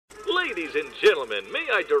Ladies and gentlemen, may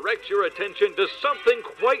I direct your attention to something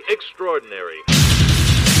quite extraordinary.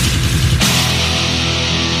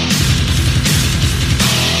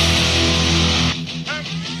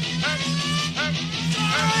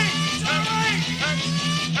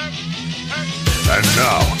 And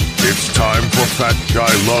now, it's time for Fat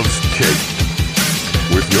Guy Loves Cake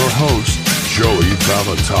with your host, Joey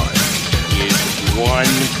Valentine. Is one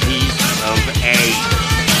piece of egg.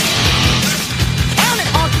 Count it,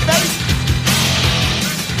 honky face!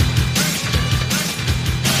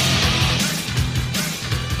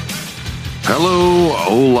 Hello,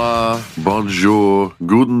 hola, bonjour,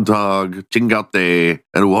 guten tag, chingate,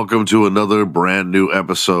 and welcome to another brand new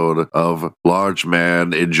episode of Large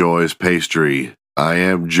Man Enjoys Pastry. I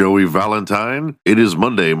am Joey Valentine. It is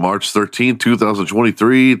Monday, March 13th,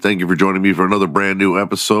 2023. Thank you for joining me for another brand new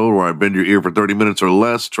episode where I bend your ear for 30 minutes or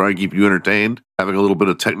less, try and keep you entertained. Having a little bit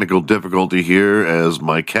of technical difficulty here as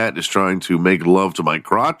my cat is trying to make love to my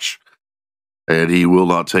crotch, and he will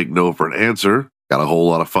not take no for an answer. Got a whole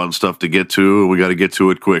lot of fun stuff to get to, and we got to get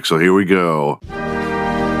to it quick, so here we go.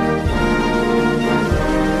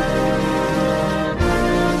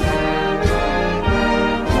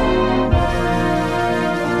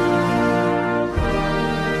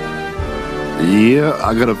 Yeah,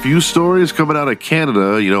 I got a few stories coming out of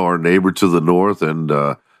Canada, our neighbor to the north, and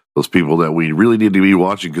those people that we really need to be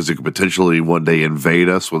watching because they could potentially one day invade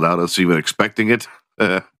us without us even expecting it.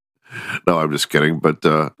 No, I'm just kidding, but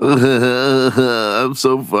I'm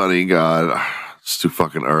so funny, God. It's too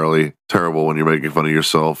fucking early. Terrible when you're making fun of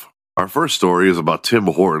yourself. Our first story is about Tim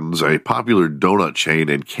Hortons, a popular donut chain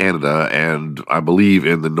in Canada and I believe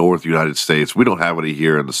in the North United States. We don't have any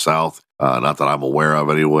here in the South. Not that I'm aware of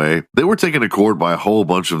anyway. They were taken to court by a whole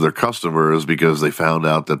bunch of their customers because they found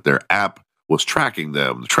out that their app was tracking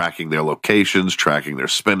them, tracking their locations, tracking their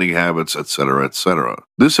spending habits, etc., etc.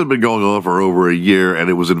 This had been going on for over a year,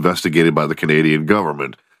 and it was investigated by the Canadian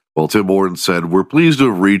government. Well, Tim Hortons said, "We're pleased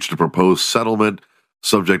to have reached a proposed settlement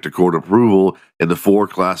subject to court approval in the 4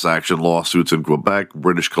 class action lawsuits in Quebec,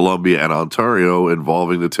 British Columbia, and Ontario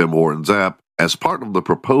involving the Tim Hortons app. As part of the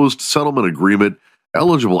proposed settlement agreement,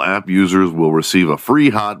 eligible app users will receive a free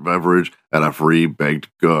hot beverage and a free baked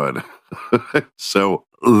good." So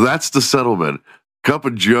that's the settlement. Cup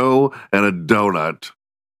of joe and a donut.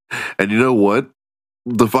 And you know what?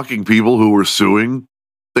 The fucking people who were suing,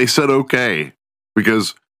 they said okay.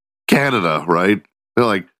 Because Canada, right? They're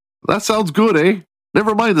like, that sounds good, eh?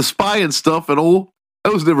 Never mind the spy and stuff and all. I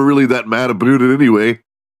was never really that mad about it anyway.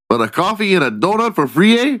 But a coffee and a donut for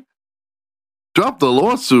free, eh? Drop the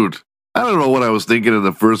lawsuit. I don't know what I was thinking in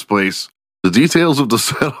the first place. The details of the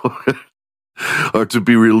settlement are to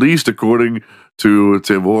be released according to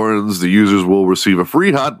Tim Hortons. The users will receive a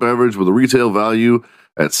free hot beverage with a retail value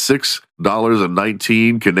at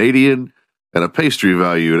 $6.19 Canadian and a pastry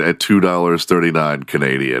valued at $2.39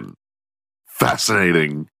 Canadian.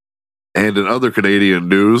 Fascinating. And in other Canadian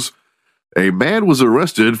news, a man was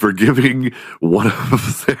arrested for giving one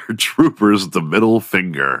of their troopers the middle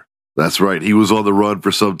finger. That's right. He was on the run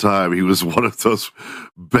for some time. He was one of those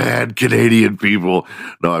bad Canadian people.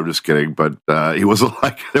 No, I'm just kidding. But he wasn't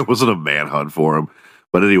there wasn't a manhunt for him.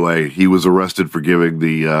 But anyway, he was arrested for giving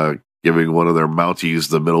one of their Mounties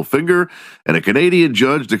the middle finger. And a Canadian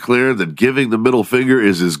judge declared that giving the middle finger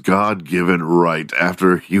is his God-given right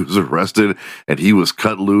after he was arrested and he was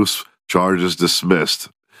cut loose, charges dismissed.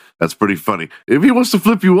 That's pretty funny. If he wants to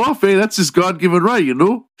flip you off, that's his God-given right,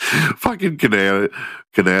 Fucking Canada.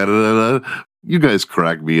 You guys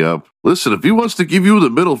crack me up. Listen, if he wants to give you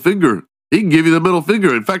the middle finger, he can give you the middle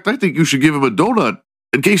finger. In fact, I think you should give him a donut.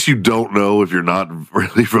 In case you don't know, if you're not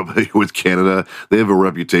really familiar with Canada, they have a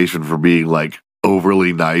reputation for being,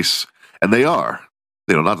 overly nice. And they are.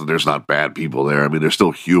 Not that there's not bad people there. I mean, they're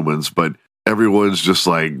still humans, but everyone's just,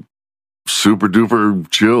 super duper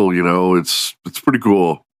chill, It's pretty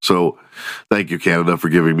cool. So, thank you, Canada, for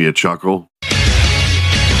giving me a chuckle.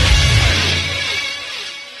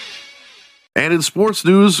 And in sports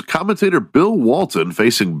news, commentator Bill Walton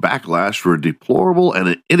facing backlash for a deplorable and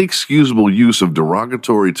an inexcusable use of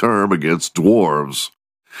derogatory term against dwarves.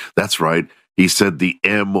 That's right, he said the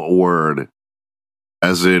M word,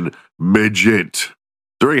 as in midget.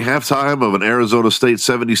 During halftime of an Arizona State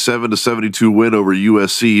 77-72 win over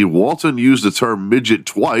USC, Walton used the term midget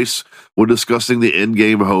twice when discussing the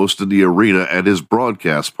in-game host in the arena and his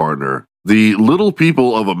broadcast partner. The little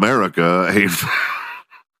people of America,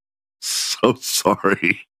 so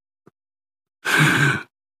sorry.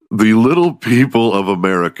 The Little People of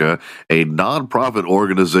America, a nonprofit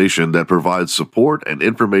organization that provides support and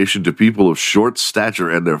information to people of short stature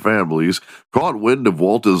and their families, caught wind of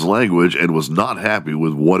Walter's language and was not happy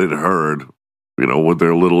with what it heard, with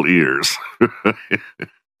their little ears.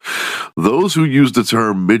 Those who use the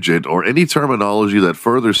term midget or any terminology that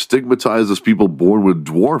further stigmatizes people born with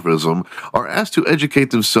dwarfism are asked to educate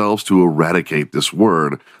themselves to eradicate this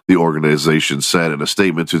word, the organization said in a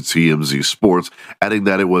statement to TMZ Sports, adding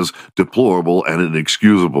that it was deplorable and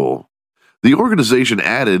inexcusable. The organization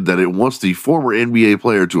added that it wants the former NBA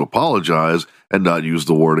player to apologize and not use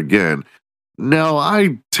the word again. Now,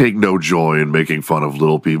 I take no joy in making fun of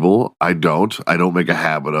little people. I don't make a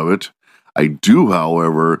habit of it. I do,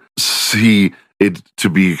 however, see it to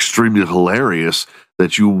be extremely hilarious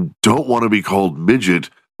that you don't want to be called midget,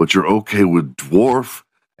 but you're okay with dwarf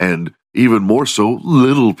and even more so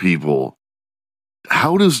little people.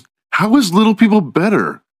 How is little people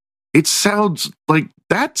better? That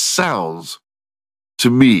sounds to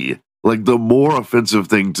me like the more offensive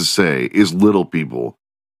thing to say is little people.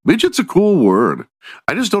 Midget's a cool word.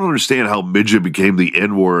 I just don't understand how midget became the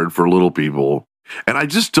N-word for little people. And I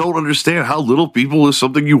just don't understand how little people is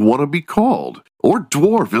something you want to be called. Or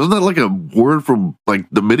dwarf. Isn't that like a word from like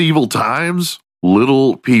the medieval times?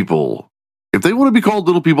 Little people. If they want to be called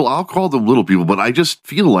little people, I'll call them little people. But I just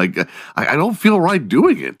feel like I don't feel right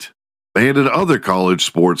doing it. And in other college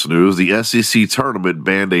sports news, the SEC tournament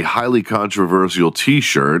banned a highly controversial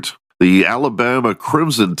t-shirt. The Alabama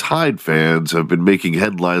Crimson Tide fans have been making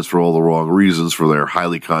headlines for all the wrong reasons for their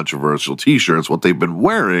highly controversial t-shirts. What they've been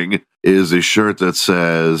wearing is a shirt that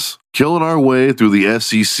says, "Killing our way through the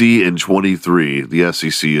SEC in 23. The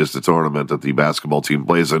SEC is the tournament that the basketball team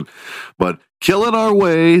plays in. But killing our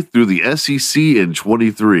way through the SEC in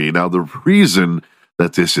 23. Now, the reason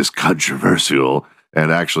that this is controversial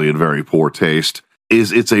and actually in very poor taste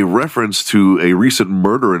is it's a reference to a recent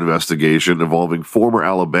murder investigation involving former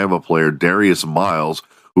Alabama player Darius Miles,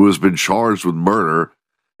 who has been charged with murder,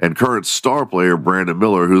 and current star player Brandon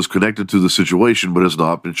Miller, who's connected to the situation but has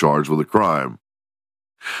not been charged with a crime.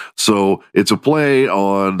 So it's a play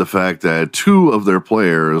on the fact that two of their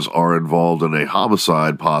players are involved in a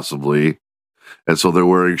homicide, possibly, and so they're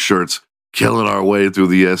wearing shirts killing our way through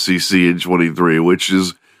the SEC in 23, which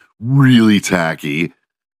is really tacky.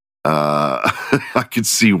 I could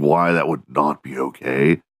see why that would not be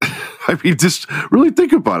okay. I mean, just really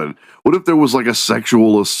think about it. What if there was like a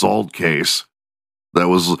sexual assault case that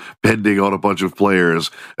was pending on a bunch of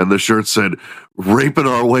players and the shirt said, "Raping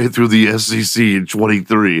our way through the SEC in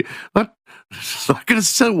 23. It's not going to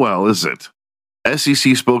sit well, is it?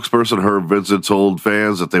 SEC spokesperson Herb Vincent told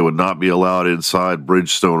fans that they would not be allowed inside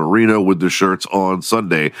Bridgestone Arena with the shirts on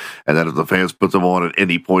Sunday, and that if the fans put them on at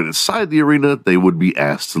any point inside the arena, they would be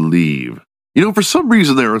asked to leave. For some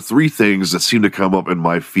reason, there are three things that seem to come up in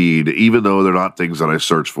my feed, even though they're not things that I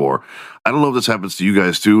search for. I don't know if this happens to you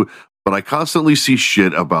guys too, but I constantly see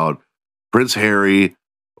shit about Prince Harry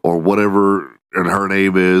or whatever and her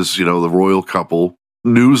name is, the royal couple,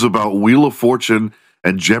 news about Wheel of Fortune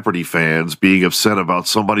and Jeopardy fans being upset about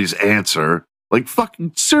somebody's answer. Like,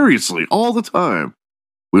 fucking seriously, all the time.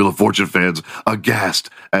 Wheel of Fortune fans aghast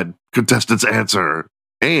at contestant's answer.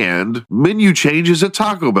 And menu changes at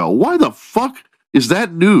Taco Bell. Why the fuck is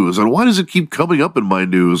that news? And why does it keep coming up in my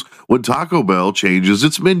news when Taco Bell changes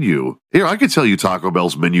its menu? Here, I can tell you Taco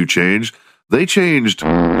Bell's menu changed. They changed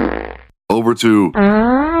over to...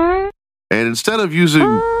 And instead of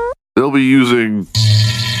using... They'll be using...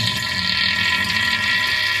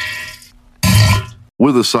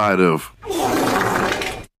 with a side of...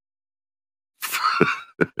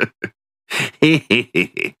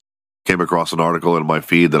 Came across an article in my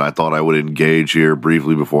feed that I thought I would engage here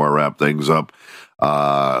briefly before I wrap things up.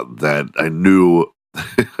 That I knew...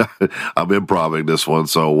 I'm improvising this one,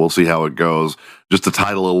 so we'll see how it goes. Just the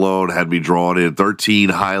title alone had me drawn in 13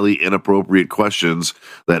 highly inappropriate questions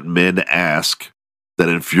that men ask that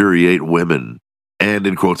infuriate women. And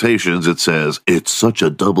in quotations, it says, "It's such a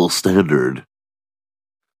double standard."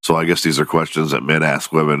 So I guess these are questions that men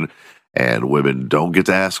ask women, and women don't get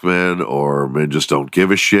to ask men, or men just don't give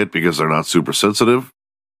a shit because they're not super sensitive.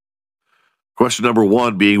 Question number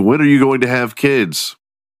one being, when are you going to have kids?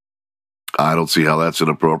 I don't see how that's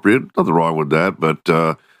inappropriate. Nothing wrong with that, but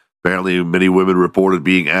apparently many women reported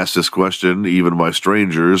being asked this question, even by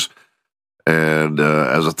strangers. And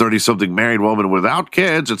as a 30-something married woman without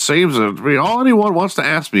kids, it seems that all anyone wants to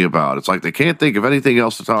ask me about. It's like they can't think of anything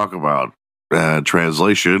else to talk about.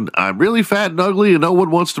 Translation, I'm really fat and ugly and no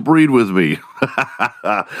one wants to breed with me.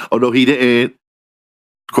 Oh, no, he didn't.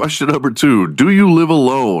 Question number two, do you live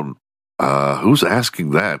alone? Who's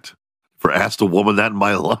asking that? for asked a woman that in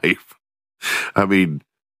my life. I mean,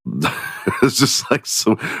 it's just like,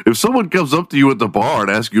 so if someone comes up to you at the bar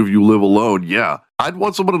and asks you if you live alone, yeah, I'd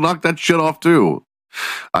want someone to knock that shit off too.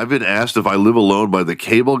 I've been asked if I live alone by the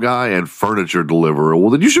cable guy and furniture deliverer.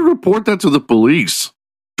 Well, then you should report that to the police.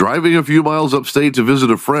 Driving a few miles upstate to visit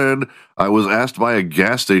a friend, I was asked by a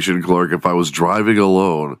gas station clerk if I was driving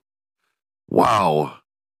alone. Wow.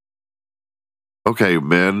 Okay,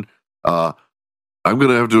 man. I'm going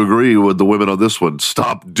to have to agree with the women on this one.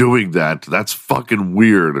 Stop doing that. That's fucking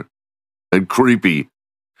weird and creepy.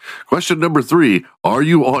 Question number 3. Are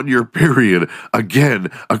you on your period? Again,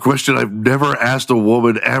 a question I've never asked a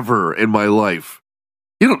woman ever in my life.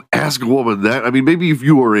 You don't ask a woman that. I mean, maybe if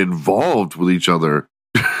you are involved with each other.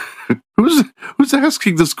 Who's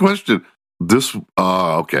asking this question?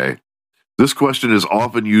 Okay. This question is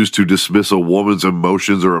often used to dismiss a woman's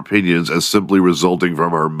emotions or opinions as simply resulting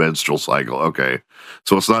from her menstrual cycle. Okay.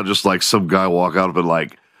 So it's not just like some guy walk out and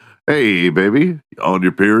like, hey, baby, on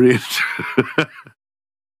your period?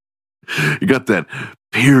 You got that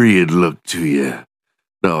period look to you.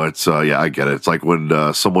 No, it's, yeah, I get it. It's like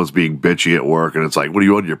when someone's being bitchy at work and it's like, what are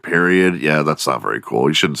you on your period? Yeah, that's not very cool.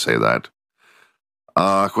 You shouldn't say that.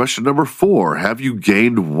 Question number 4. Have you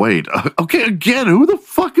gained weight? Okay, again, who the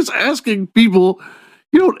fuck is asking people?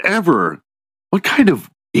 You don't ever. What kind of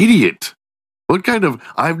idiot? What kind of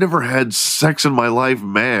I've never had sex in my life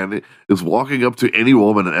man is walking up to any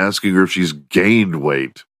woman and asking her if she's gained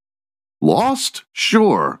weight? Lost?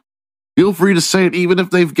 Sure. Feel free to say it even if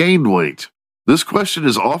they've gained weight. This question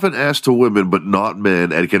is often asked to women but not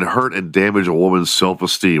men and can hurt and damage a woman's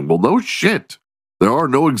self-esteem. Well, no shit. There are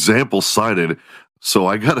no examples cited. So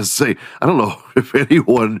I gotta say, I don't know if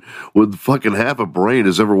anyone with fucking half a brain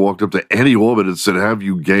has ever walked up to any woman and said, have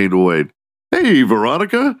you gained weight? Hey,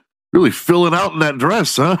 Veronica, really filling out in that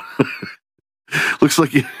dress, huh? Looks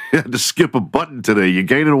like you had to skip a button today. You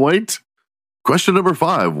gaining weight? Question number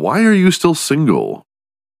 5. Why are you still single?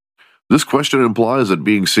 This question implies that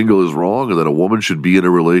being single is wrong and that a woman should be in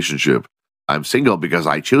a relationship. I'm single because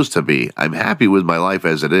I choose to be. I'm happy with my life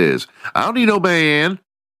as it is. I don't need no man.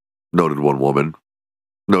 Noted one woman.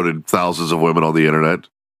 Noted thousands of women on the internet.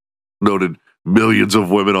 Noted millions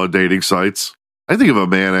of women on dating sites. I think if a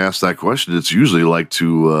man asks that question, it's usually like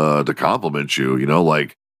to compliment you, you know,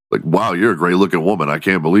 like, wow, you're a great looking woman. I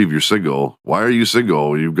can't believe you're single. Why are you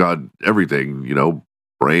single? You've got everything, you know,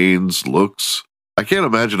 brains, looks. I can't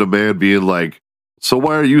imagine a man being like, so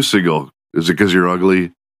why are you single? Is it because you're ugly?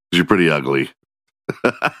 Because you're pretty ugly.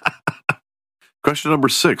 Question number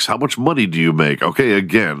 6. How much money do you make? Okay,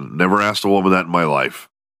 again, never asked a woman that in my life.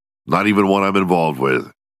 Not even one I'm involved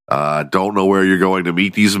with. Don't know where you're going to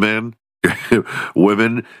meet these men.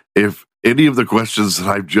 Women, if any of the questions that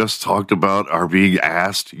I've just talked about are being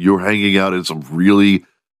asked, you're hanging out in some really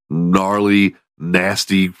gnarly,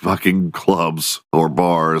 nasty fucking clubs or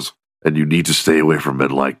bars, and you need to stay away from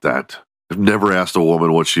men like that. I've never asked a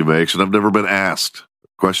woman what she makes, and I've never been asked.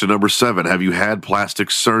 Question number 7. Have you had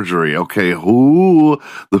plastic surgery? Okay, who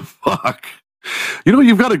the fuck? You know,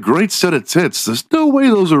 you've got a great set of tits. There's no way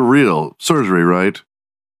those are real. Surgery, right?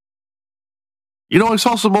 You know, I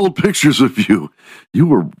saw some old pictures of you. You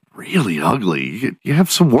were really ugly. You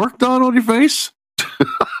have some work done on your face?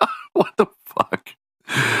 What the fuck?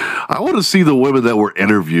 I want to see the women that were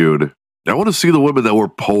interviewed. I want to see the women that were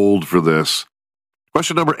polled for this.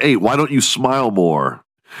 Question number 8. Why don't you smile more?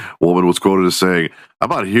 A woman was quoted as saying, I'm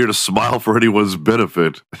not here to smile for anyone's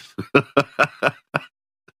benefit.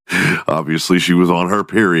 Obviously, she was on her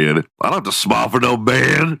period. I don't have to smile for no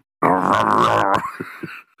man.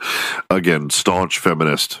 Again, staunch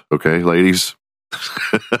feminist. Okay, ladies?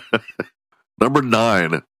 Number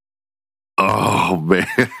 9. Oh,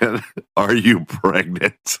 man. Are you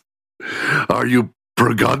pregnant? Are you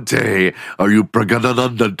pregante? Are you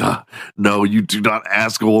pregnant? No, you do not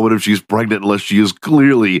ask a woman if she's pregnant unless she is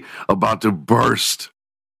clearly about to burst.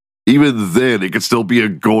 Even then, it could still be a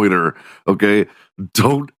goiter, okay?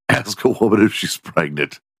 Don't ask a woman if she's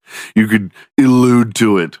pregnant. You could allude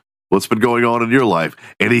to it. What's been going on in your life?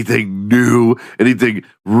 Anything new? Anything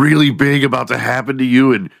really big about to happen to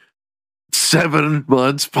you in 7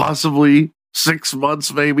 months, possibly 6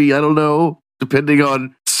 months, maybe? I don't know. Depending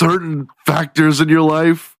on certain factors in your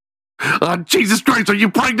life. Jesus Christ, are you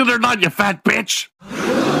pregnant or not, you fat bitch?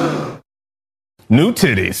 New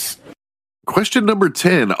titties. Question number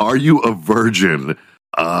 10. Are you a virgin?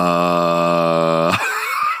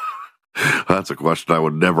 That's a question I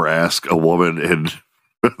would never ask a woman, and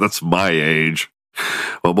that's my age.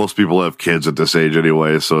 Well, most people have kids at this age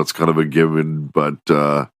anyway, so it's kind of a given, but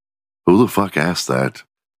who the fuck asked that?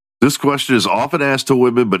 This question is often asked to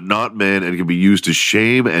women, but not men, and can be used to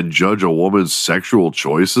shame and judge a woman's sexual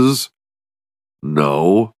choices.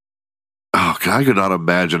 No. Oh, I could not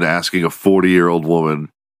imagine asking a 40-year-old woman,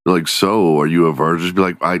 like, so, are you a virgin? She'd be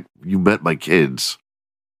like, you met my kids.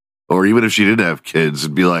 Or even if she didn't have kids,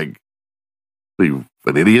 it'd be like, are you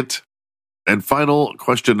an idiot? And final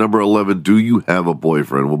question number 11, do you have a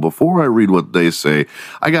boyfriend? Well, before I read what they say,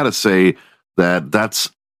 I got to say that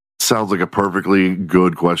sounds like a perfectly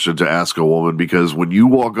good question to ask a woman, because when you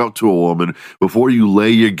walk up to a woman, before you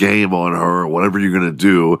lay your game on her, or whatever you're going to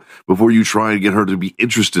do, before you try and get her to be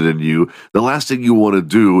interested in you, the last thing you want to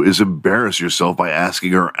do is embarrass yourself by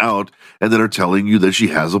asking her out and then her telling you that she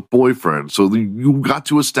has a boyfriend. So you got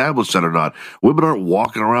to establish that or not. Women aren't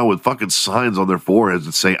walking around with fucking signs on their foreheads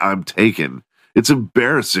that say, I'm taken. It's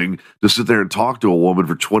embarrassing to sit there and talk to a woman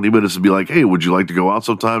for 20 minutes and be like, hey, would you like to go out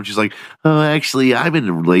sometime? She's like, oh, actually, I'm in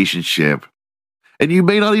a relationship. And you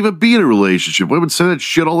may not even be in a relationship. Women say that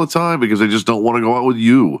shit all the time because they just don't want to go out with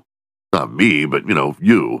you. Not me, but,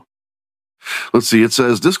 you. Let's see. It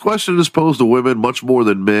says, this question is posed to women much more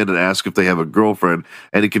than men and ask if they have a girlfriend,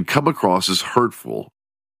 and it can come across as hurtful.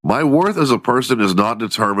 My worth as a person is not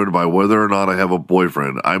determined by whether or not I have a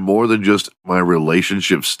boyfriend. I'm more than just my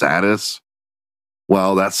relationship status.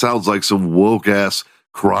 Wow, that sounds like some woke-ass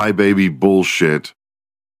crybaby bullshit.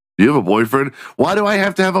 Do you have a boyfriend? Why do I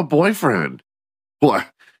have to have a boyfriend? What?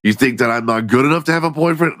 You think that I'm not good enough to have a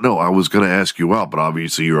boyfriend? No, I was going to ask you out, but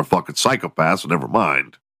obviously you're a fucking psychopath, so never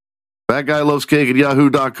mind. FatGuyLovesCake at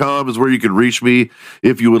yahoo.com is where you can reach me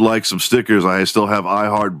if you would like some stickers. I still have I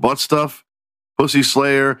Heart Butt Stuff, Pussy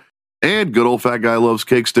Slayer, and good old Fat Guy Loves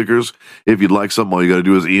Cake stickers. If you'd like some, all you got to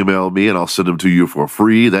do is email me and I'll send them to you for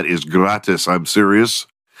free. That is gratis. I'm serious.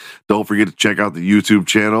 Don't forget to check out the YouTube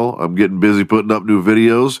channel. I'm getting busy putting up new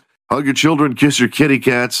videos. Hug your children, kiss your kitty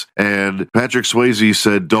cats. And Patrick Swayze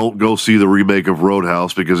said, don't go see the remake of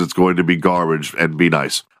Roadhouse because it's going to be garbage, and be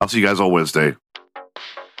nice. I'll see you guys on Wednesday.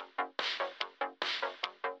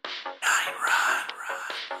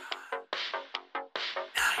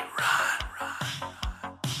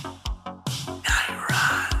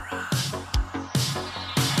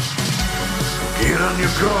 Get on your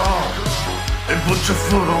car and put your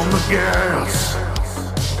foot on the gas.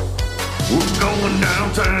 We're going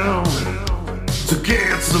downtown to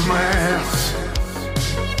get some ass.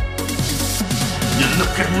 You're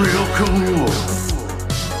looking real cool,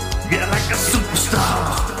 yeah, like a superstar.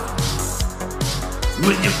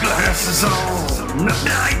 With your glasses on, at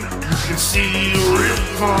night you can see real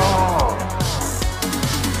far.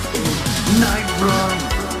 Night run,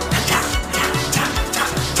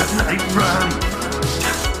 night run.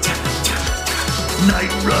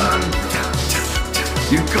 Night run,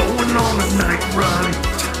 you're going on a night run.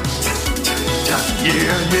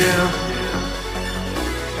 Yeah.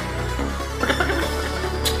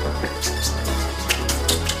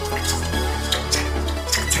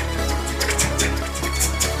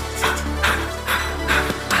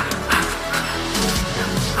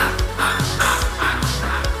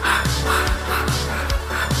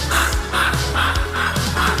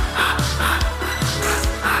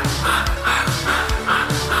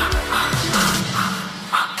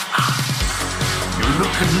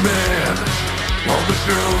 Man, all the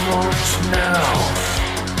girls want you now.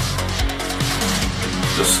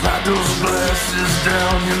 Just slide those glasses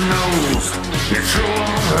down your nose. It's your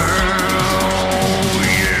world,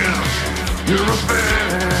 yeah. You're a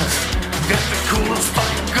badass, got the coolest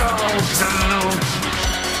fucking car in town.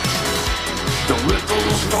 Don't let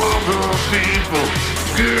those other people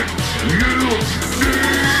get you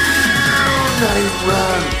down. Night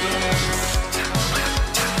run.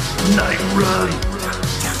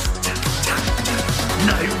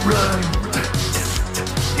 Night run,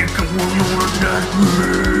 you can run on a night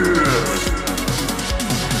run.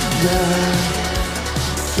 Yeah,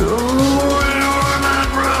 oh, you're a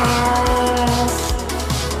night run.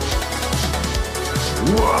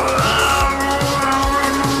 Whoa,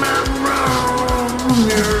 night run.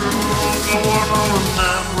 You're going on a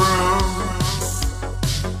night run.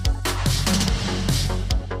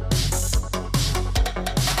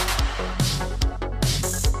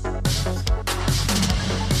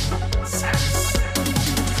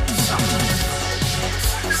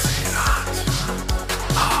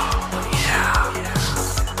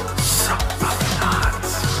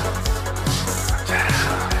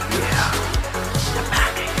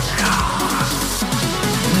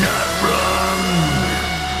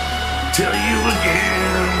 Tell you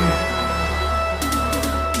again,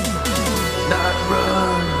 night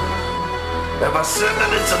run. Have I said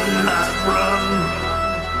that it's a night run?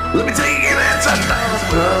 Let me tell you, it's a night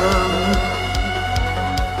run.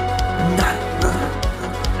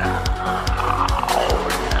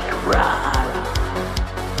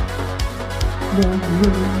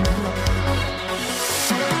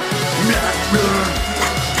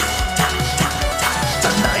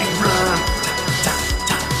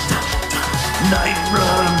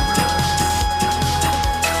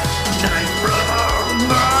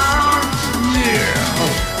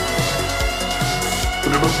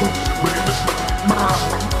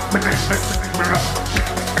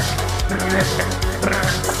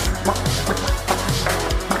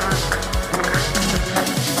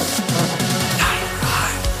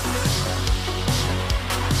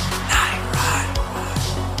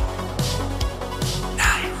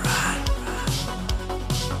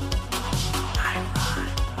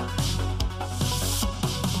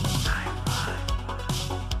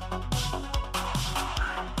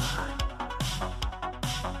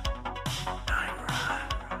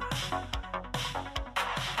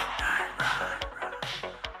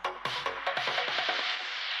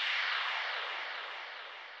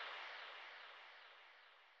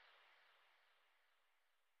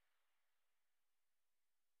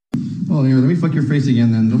 Oh, here, let me fuck your face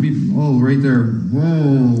again then. Don't be, oh, right there.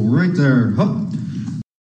 Whoa, right there. Hup.